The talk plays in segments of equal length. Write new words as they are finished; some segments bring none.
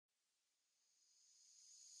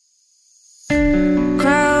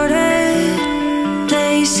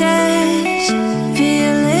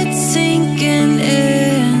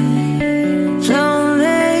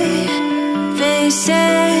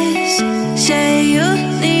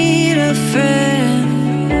friend.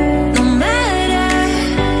 No matter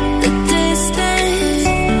the distance,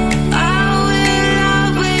 I will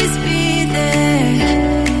always be there.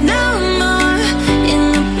 No more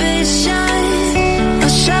inhibitions,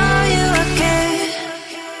 I'll show you I care.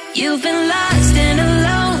 You've been lost and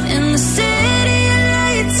alone in the city of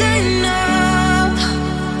lights, I know.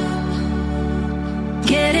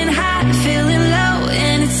 Getting hot, feeling low,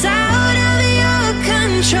 and it's out of your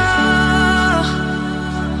control.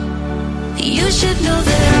 You should know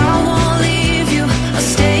that I won't leave you. I'll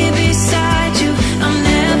stay beside you. I'm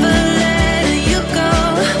never letting you go.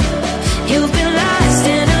 You've been lost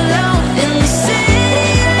and alone in the city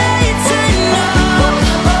of lights, I know.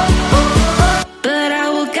 But I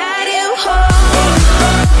will guide you home.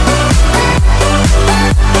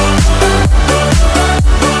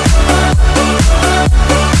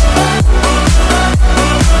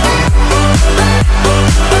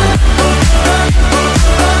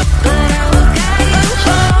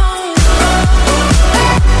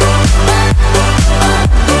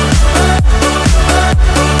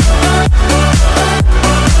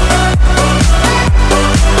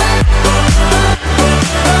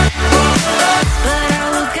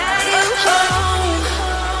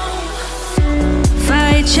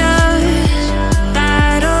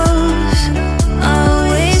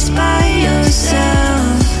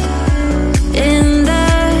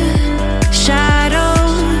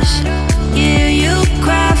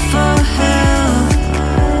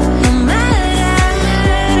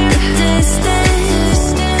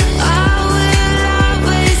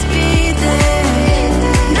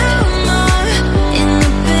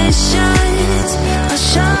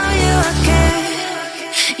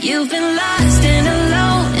 You've been lost and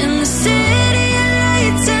alone in the city of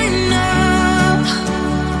lights, I know.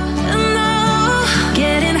 I know.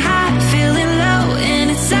 Getting hot, feeling low, and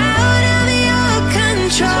it's out of your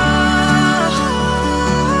control.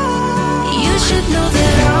 You should know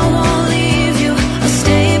that I won't leave you. I'll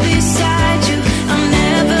stay beside you. I'm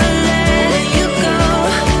never letting you go.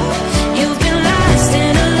 You've been lost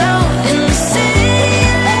and alone in the city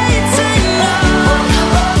of lights, I know.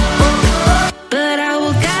 But I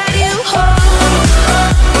will guide you home.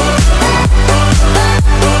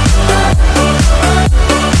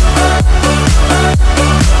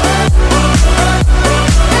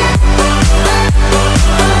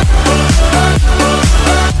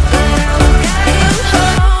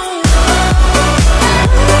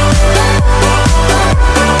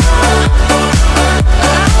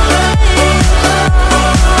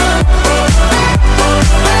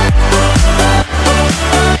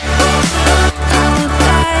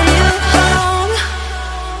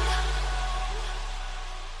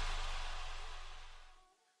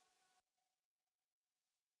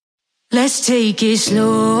 Let's take it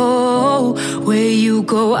slow. Where you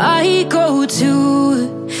go, I go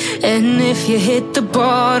too. And if you hit the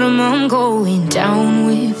bottom, I'm going down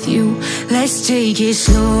with you. Let's take it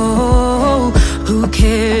slow. Who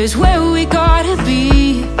cares where we gotta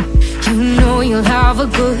be? You know you'll have a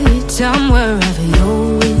good time wherever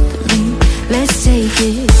you're with me. Let's take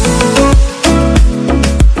it.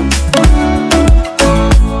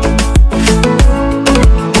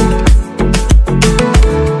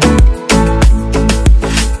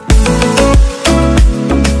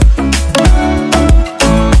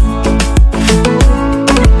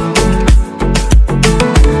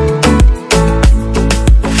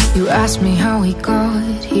 Ask me how we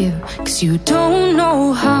got here, 'cause you don't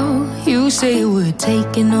know how. You say we're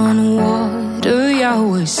taking on water, yeah,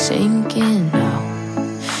 we're sinking now.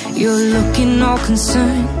 You're looking all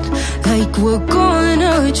concerned, like we're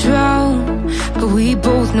gonna drown. But we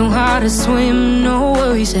both know how to swim, no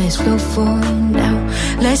worries, let's flow for now.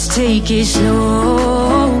 Let's take it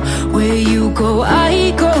slow. Where you go,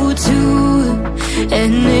 I go too.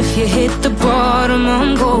 And if you hit the bottom,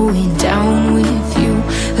 I'm going down with you.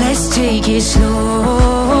 Let's take it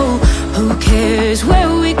slow. Who cares where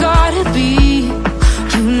we gotta be?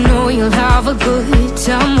 You know you'll have a good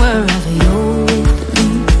time wherever you're with me.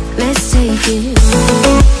 Let's take it.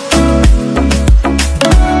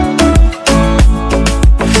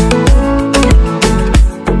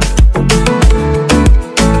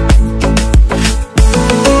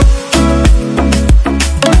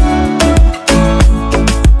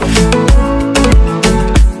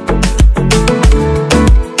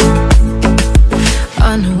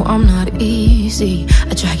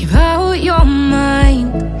 I drag you out your mind,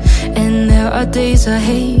 and there are days I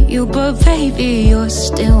hate you, but baby, you're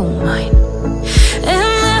still mine. And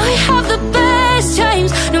then we have the best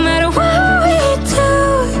times, no matter what we do.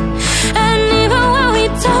 And even when we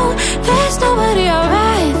don't, there's nobody I'd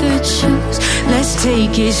rather choose. Let's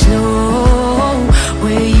take it slow.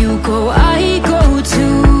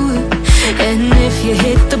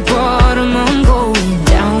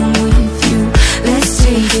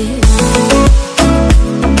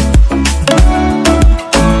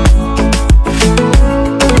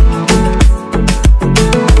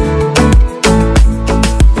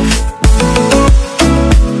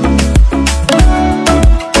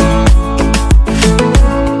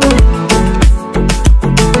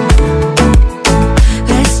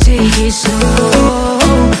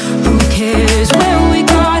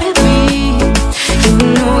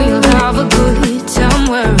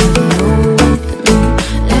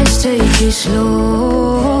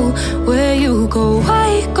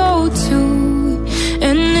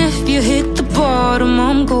 hit the bottom,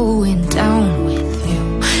 I'm going down with you.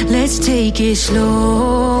 Let's take it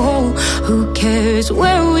slow. Who cares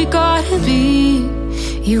where we gotta be?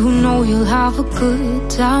 You know you'll have a good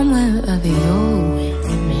time wherever you're with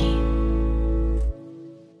me.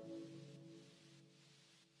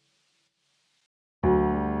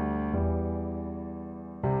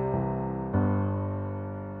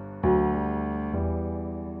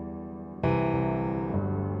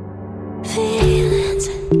 Feelings,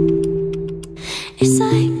 it's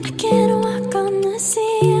like I can't walk on the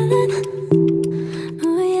ceiling.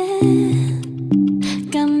 Oh yeah,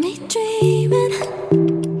 got me dreaming,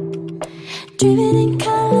 dreaming in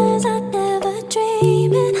colors I never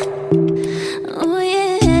dreamed in. Oh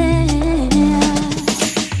yeah,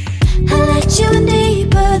 I let you in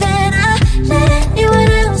deeper than I let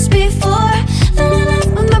anyone else before. Fell in love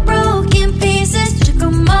with my broken pieces, took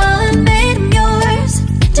them all and made them yours.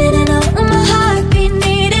 Didn't know my heartbeat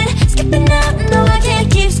needed skipping out, no I can't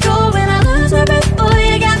keep score. When I lose my breath, boy,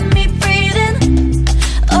 you got me breathing.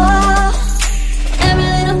 Oh, every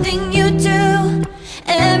little thing you do,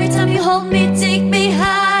 every time you hold me, take me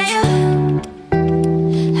higher,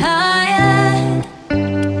 higher.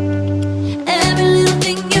 Every little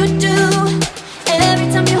thing you do, every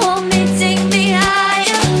time you hold me, take me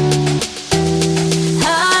higher,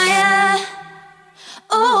 higher.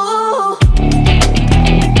 Oh,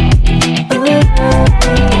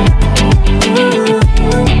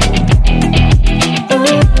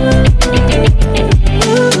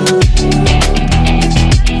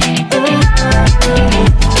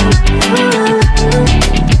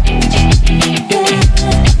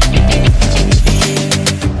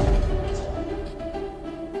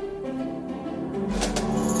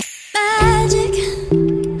 magic.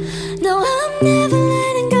 No, I'm never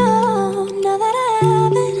letting go. Now that I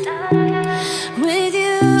have it with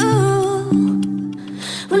you.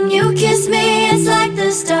 When you kiss me, it's like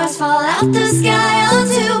the stars fall out the sky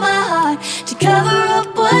onto my heart to cover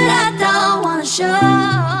up what I don't wanna show.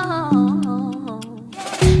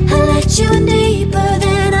 I let you in deeper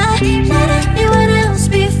than I let anyone else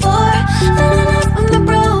before. Fell in love with my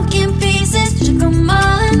broken pieces, took them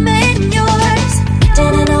all and made them yours.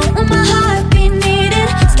 Didn't know what my heartbeat needed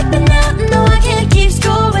skipping out, no I can't keep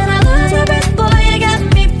score. When I lose my breath, boy, you got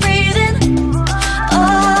me breathing.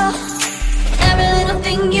 Oh, every little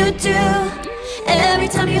thing you do, every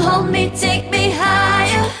time you hold me, take me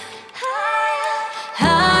higher,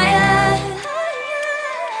 higher.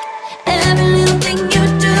 Every little thing you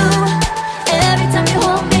do, every time you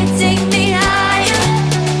hold me, take me higher,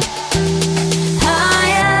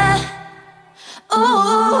 higher.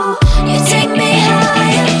 Oh, you take me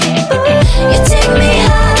higher, you take me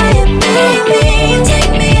higher, baby, you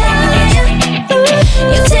take me higher,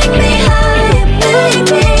 you take me higher,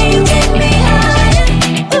 baby, you take me higher,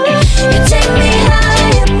 you take me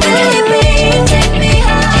higher, baby, you take me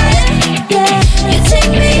higher, yeah, you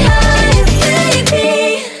take me higher, baby.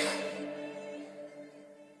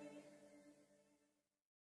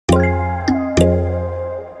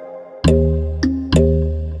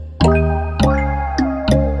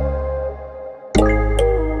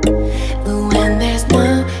 But when there's no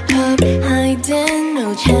hope hiding, no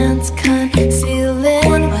chance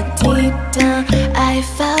concealing what deep down I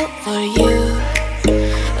felt for you.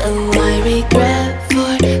 Oh, I regret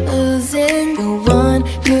for losing the one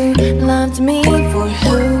who loved me, for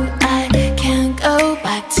who I can't go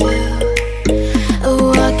back to.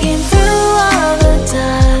 Walking through all the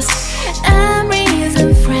dust, memories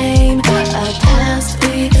and frame a past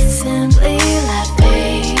we simply let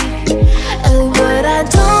fade. Oh, but I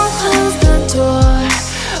don't close the door,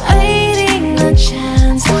 waiting a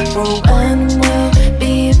chance for when we'll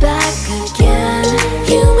be back again.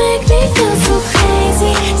 You make me feel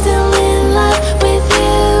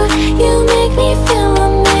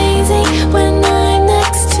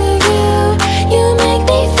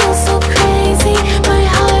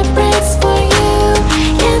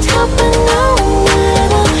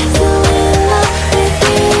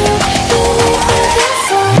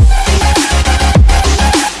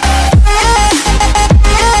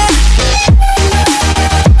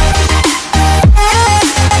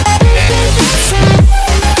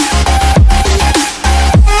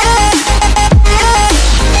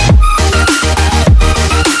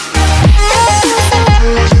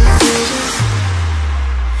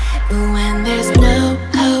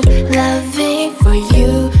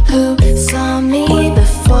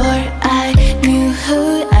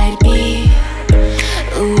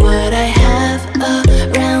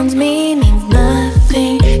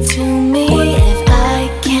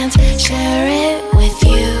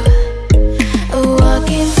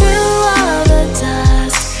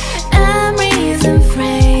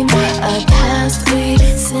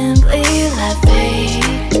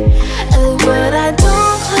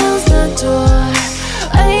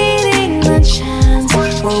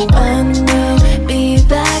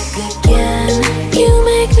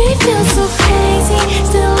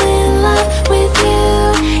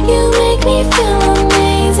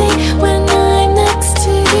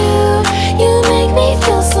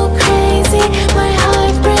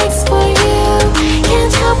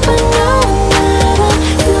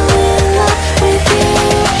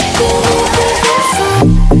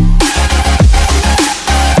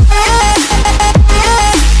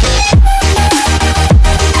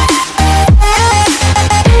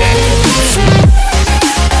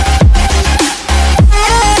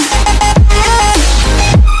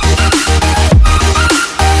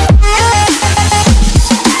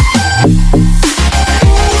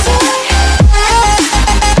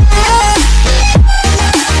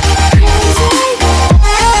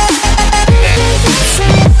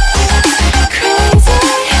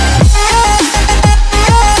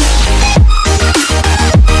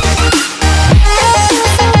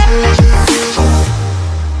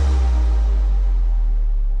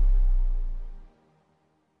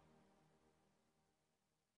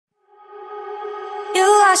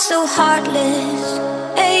so heartless,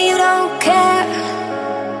 and you don't care.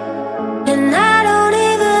 And I don't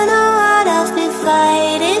even know what I've been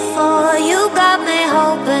fighting for. You got me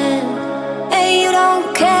hoping, and you don't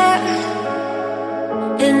care.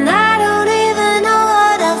 And I don't even know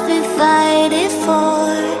what I've been fighting for.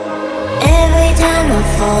 Every time I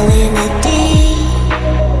fall in the deep,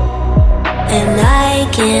 and I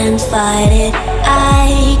can't fight it, I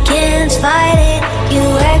can't fight it. You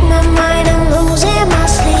wreck my mind, I'm losing my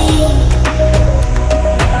sleep.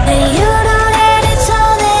 And you know that it's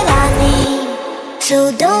all that I need, so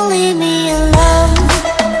don't leave me alone.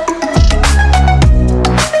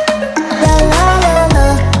 La la la la,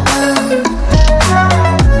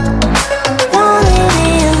 don't leave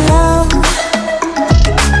me alone.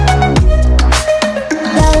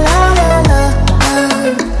 La la la la,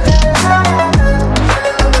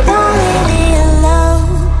 don't leave me alone.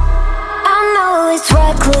 I know it's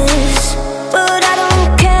reckless, but I don't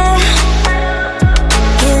care.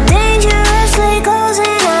 You're dangerously close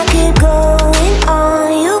and I keep going on.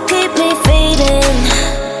 You keep me fading,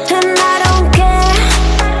 and I don't care.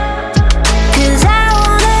 'Cause I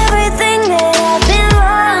want everything that I've been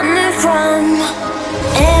running from.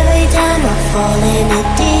 Every time I fall in the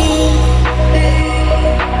deep,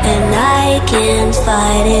 and I can't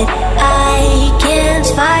fight it, I can't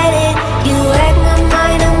fight it. You wreck my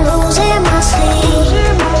mind, I'm losing my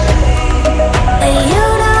sleep. And you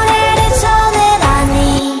know that it's all that I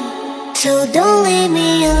need, so don't leave me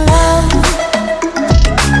alone.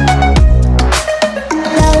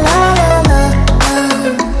 La la la la,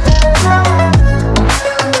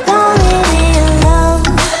 don't leave me alone.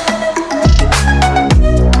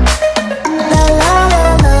 La la la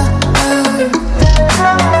la,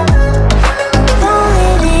 don't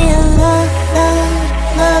leave me alone.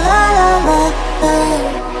 La la la la,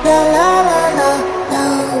 la la la la,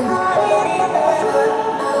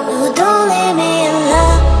 oh, don't leave me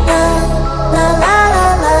alone. La la la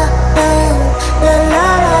la, la la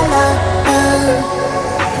la la,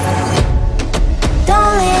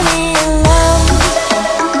 don't leave me alone.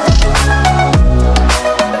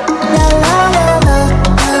 La la la la,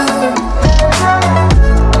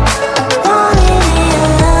 don't leave me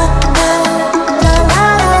alone. La la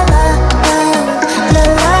la la, la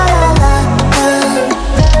la la la,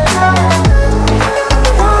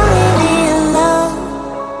 don't leave me alone.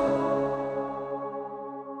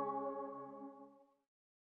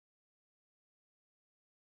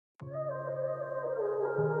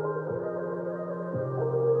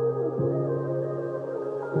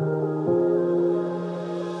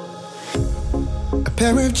 A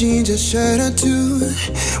pair of jeans, a shirt or two.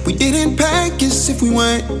 We didn't pack as if we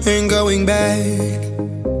weren't going back.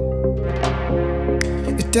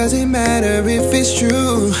 It doesn't matter if it's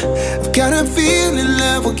true. I've got a feeling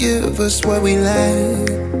love will give us what we lack.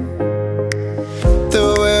 The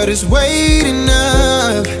world is waiting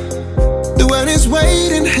up. The world is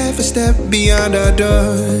waiting half a step beyond our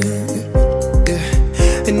door.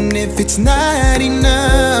 Yeah. And if it's not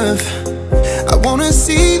enough, I wanna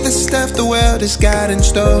see the stuff the world has got in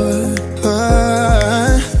store.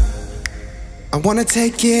 I wanna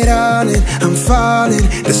take it all in, I'm falling.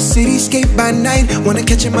 The cityscape by night, wanna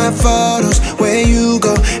catch in my photos. Where you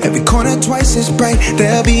go, every corner twice as bright.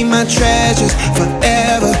 They'll be my treasures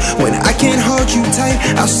forever. When I can't hold you tight,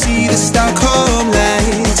 I'll see the Stockholm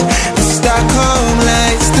lights. The Stockholm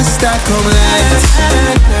lights, the Stockholm lights.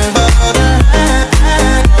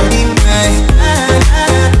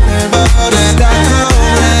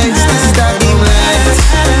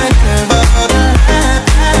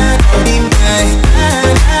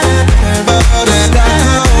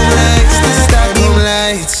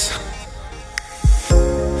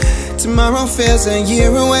 Tomorrow feels a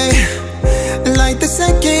year away, like the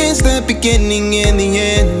seconds, the beginning and the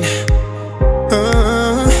end.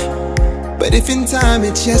 But if in time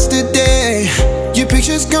it's yesterday, your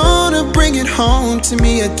picture's gonna bring it home to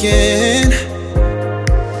me again.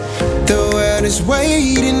 The world is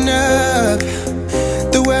waiting up.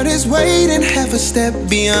 The world is waiting half a step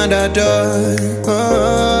beyond our door.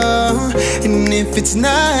 And if it's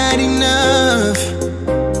not enough,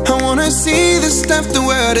 I wanna see the stuff the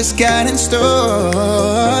world has got in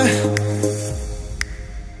store.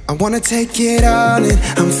 I wanna take it all in,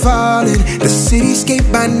 I'm falling. The cityscape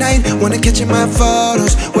by night, wanna catch in my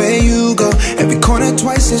photos. Where you go, every corner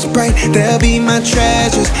twice as bright. They'll be my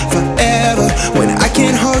treasures forever. When I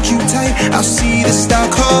can't hold you tight, I'll see the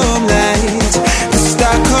Stockholm lights.